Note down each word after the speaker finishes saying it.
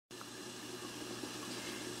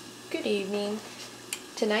Good evening.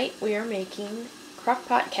 Tonight we are making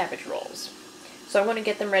crockpot cabbage rolls. So I'm going to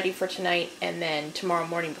get them ready for tonight, and then tomorrow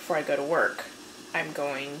morning before I go to work, I'm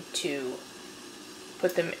going to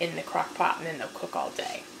put them in the crock pot and then they'll cook all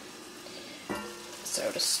day.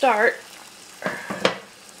 So to start,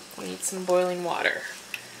 we need some boiling water.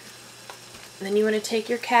 And then you want to take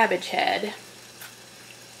your cabbage head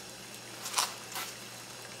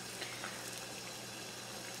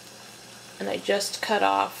and I just cut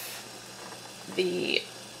off the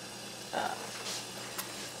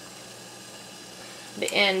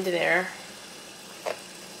end there.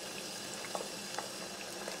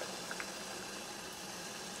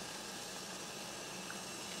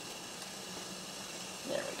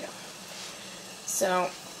 There we go. So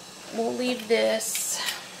we'll leave this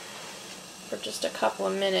for just a couple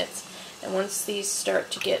of minutes, and once these start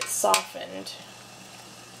to get softened,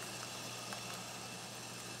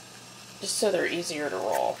 just so they're easier to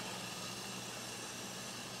roll.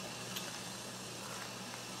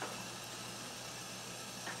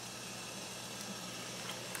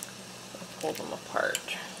 Pull them apart.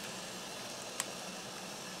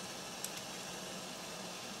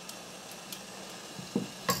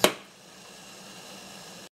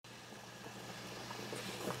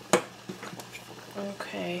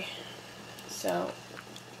 Okay, so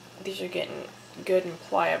these are getting good and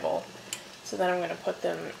pliable. So then I'm going to put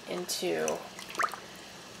them into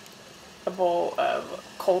a bowl of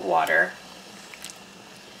cold water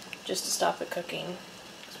just to stop the cooking.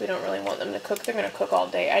 We don't really want them to cook. They're going to cook all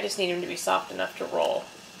day. I just need them to be soft enough to roll.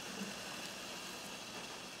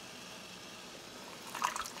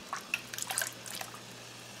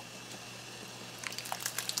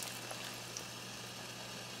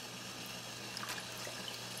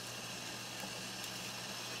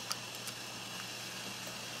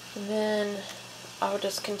 And then I'll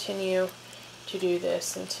just continue to do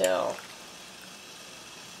this until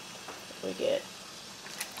we get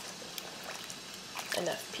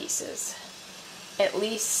enough pieces. At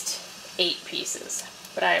least 8 pieces,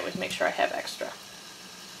 but I always make sure I have extra.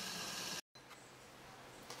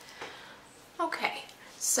 Okay,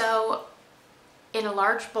 so in a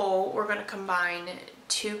large bowl we're going to combine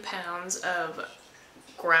 2 pounds of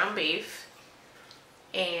ground beef,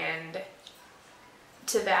 and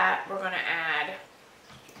to that we're going to add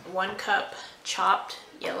 1 cup chopped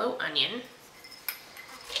yellow onion,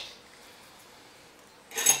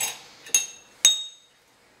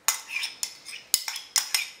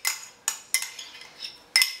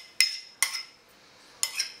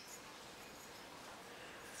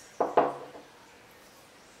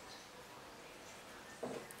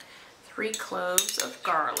 3 cloves of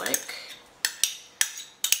garlic,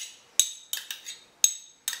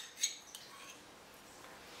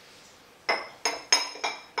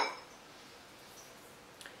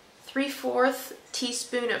 3/4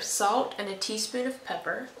 teaspoon of salt and a teaspoon of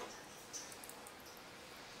pepper,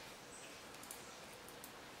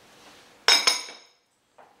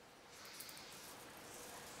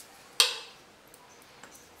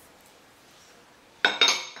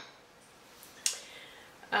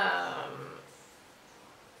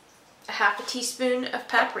 half a teaspoon of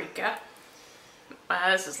paprika.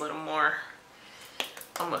 This is a little more,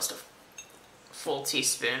 almost a full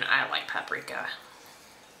teaspoon. I like paprika.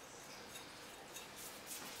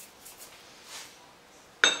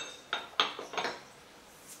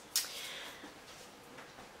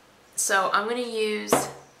 So I'm going to use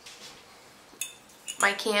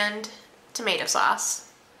my canned tomato sauce.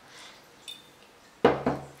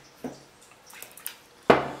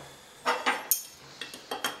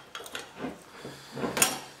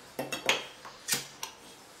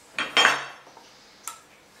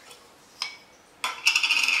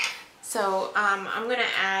 So I'm going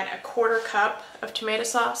to add a 1/4 cup of tomato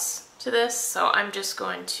sauce to this, so I'm just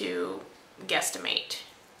going to guesstimate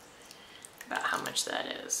about how much that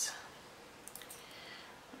is.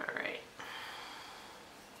 Alright.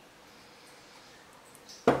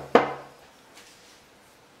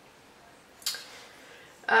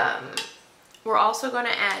 We're also going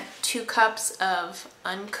to add 2 cups of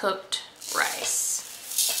uncooked rice.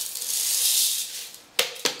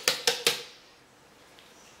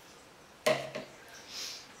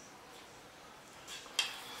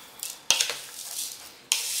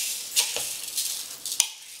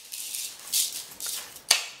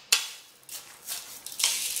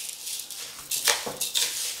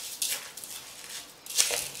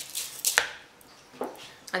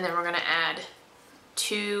 And then we're going to add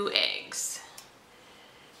 2 eggs.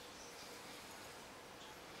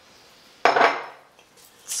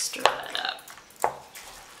 Stir that up.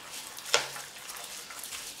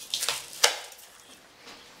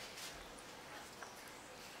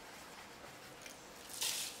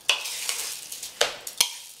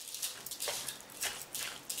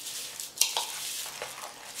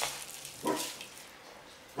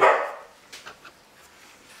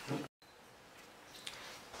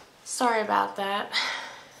 Sorry about that.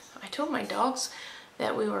 I told my dogs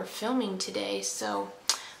that we were filming today, so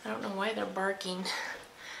I don't know why they're barking.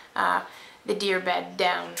 The deer bedded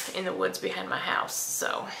down in the woods behind my house,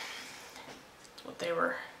 so that's what they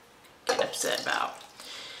were getting upset about.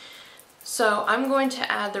 So I'm going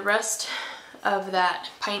to add the rest of that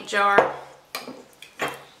pint jar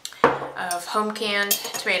of home canned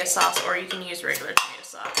tomato sauce, or you can use regular tomato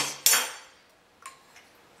sauce.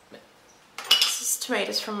 But this is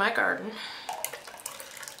tomatoes from my garden.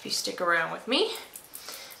 If you stick around with me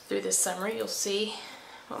through this summer, you'll see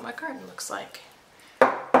what my garden looks like.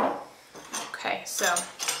 Okay, so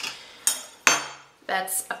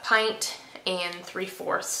that's a pint and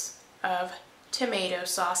 3/4 of tomato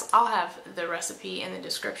sauce. I'll have the recipe in the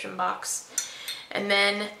description box. And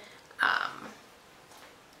then I'm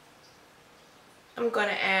going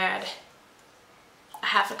to add a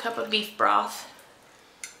 1/2 cup of beef broth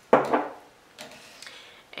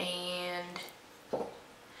and a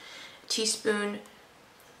teaspoon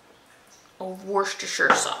of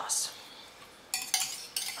Worcestershire sauce.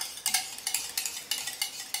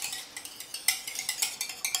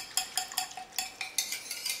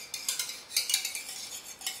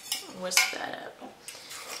 Whisk that up.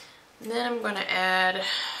 And then I'm going to add a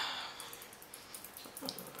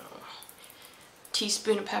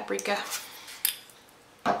teaspoon of paprika.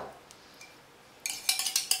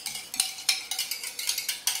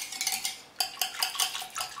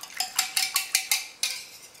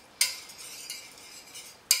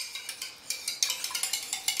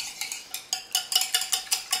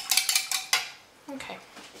 Okay,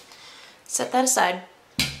 set that aside.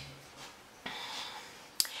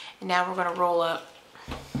 And now we're going to roll up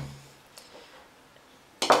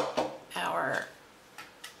our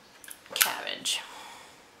cabbage.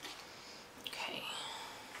 Okay.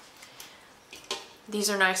 These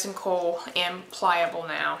are nice and cool and pliable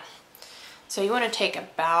now. So you want to take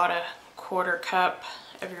about a 1/4 cup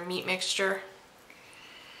of your meat mixture.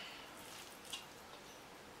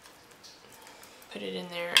 Put it in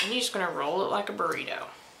there, and you're just going to roll it like a burrito.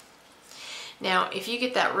 Now, if you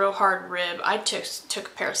get that real hard rib, I took a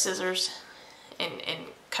pair of scissors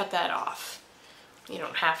and cut that off. You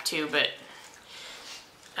don't have to, but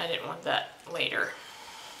I didn't want that later.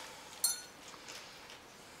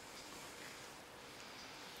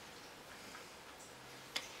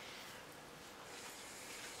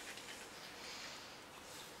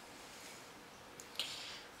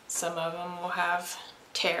 Some of them will have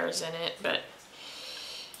tears in it, but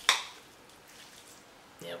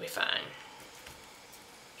they'll be fine.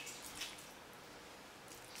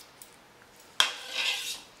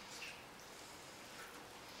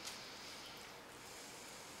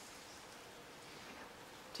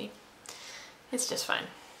 It's just fine.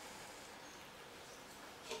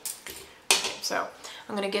 Okay, so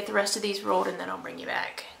I'm going to get the rest of these rolled and then I'll bring you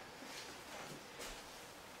back.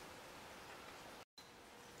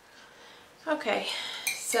 Okay,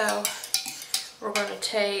 so we're going to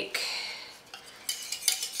take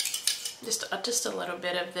just a little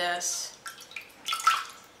bit of this.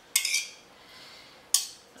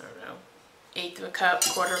 I don't know, 1/8 of a cup,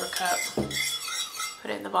 1/4 of a cup. Put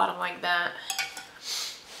it in the bottom like that.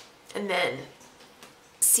 And then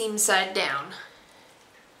seam side down.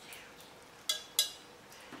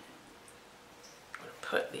 I'm going to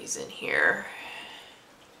put these in here.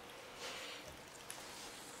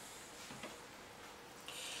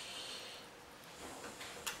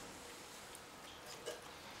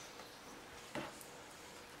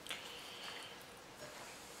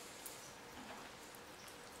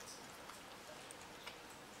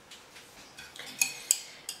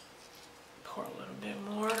 Pour a little bit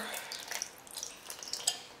more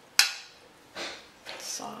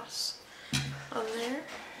sauce on there,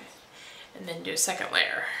 and then do a second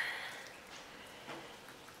layer.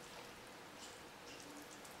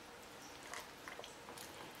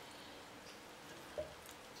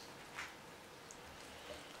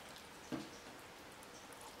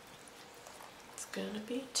 It's gonna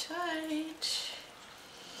be tight.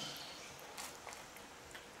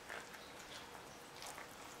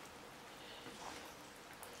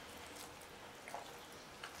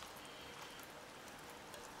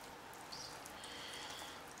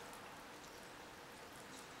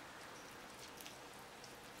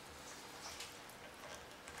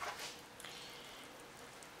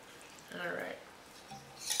 Alright.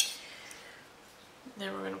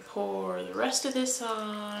 Then we're going to pour the rest of this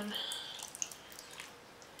on.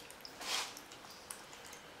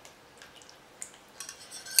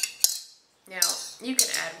 Now, you can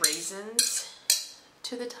add raisins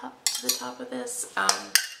to the top of this.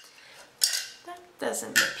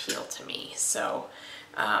 doesn't appeal to me. So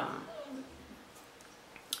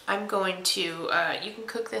I'm going to, you can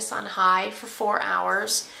cook this on high for 4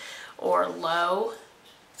 hours or low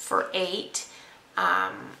for 8.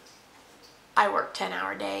 I work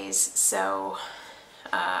 10-hour days, so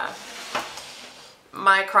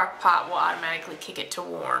my crock pot will automatically kick it to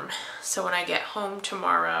warm. So when I get home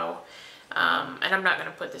tomorrow, and I'm not going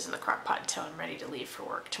to put this in the crock pot until I'm ready to leave for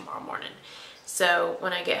work tomorrow morning. So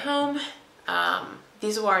when I get home,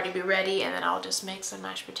 these will already be ready, and then I'll just make some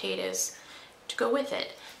mashed potatoes to go with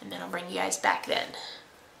it, and then I'll bring you guys back then.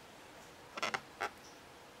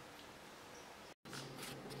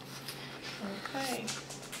 Okay,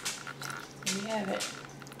 there you have it.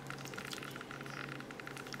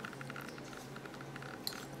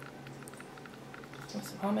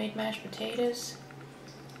 Some homemade mashed potatoes.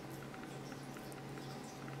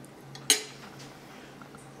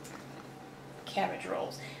 Cabbage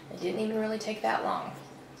rolls. It didn't even really take that long.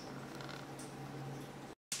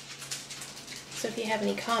 So if you have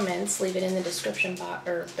any comments, leave it in the description box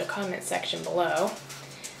or the comment section below.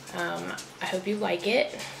 I hope you like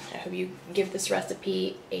it. I hope you give this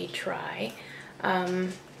recipe a try.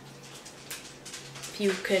 If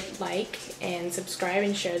you could like and subscribe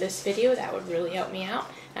and share this video, that would really help me out.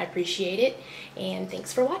 I appreciate it, and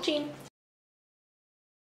thanks for watching.